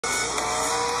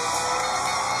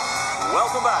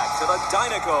Welcome back to the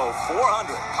Dynaco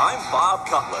 400. I'm Bob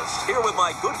Cutlass, here with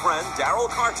my good friend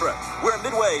Darrell Cartrip. We're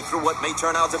midway through what may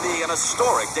turn out to be an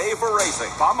historic day for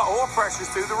racing. Bob, my oil pressure's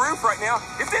through the roof right now.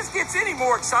 If this gets any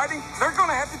more exciting, they're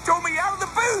going to have to throw me out of the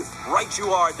booth. Right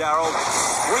you are, Darrell.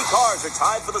 3 cars are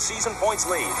tied for the season points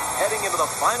lead, heading into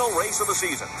the final race of the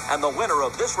season. And the winner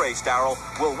of this race, Darrell,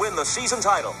 will win the season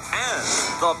title and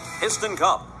the Piston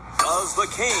Cup. Does the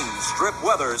King, Strip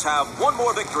Weathers, have one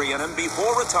more victory in him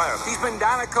before retirement? He's been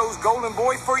Dynaco's golden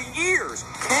boy for years.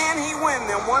 Can he win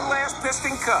them one last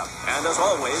Piston Cup? And as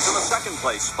always, in the second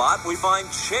place spot, we find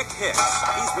Chick Hicks.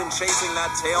 He's been chasing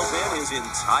that tail pin his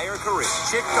entire career.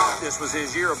 Chick thought this was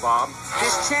his year, Bob.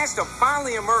 His chance to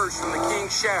finally emerge from the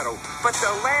King's shadow. But the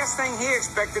last thing he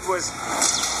expected was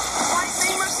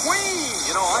Lightning McQueen.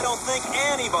 You know, I don't think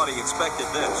anybody expected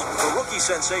this. The rookie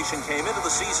sensation came into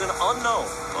the season unknown,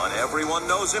 but everyone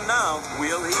knows him now.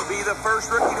 Will he be the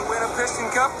first rookie to win a Piston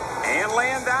Cup and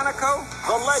land Dynaco?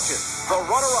 The legend, the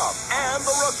runner-up, and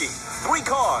the rookie. 3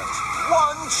 cars,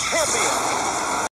 1 champion.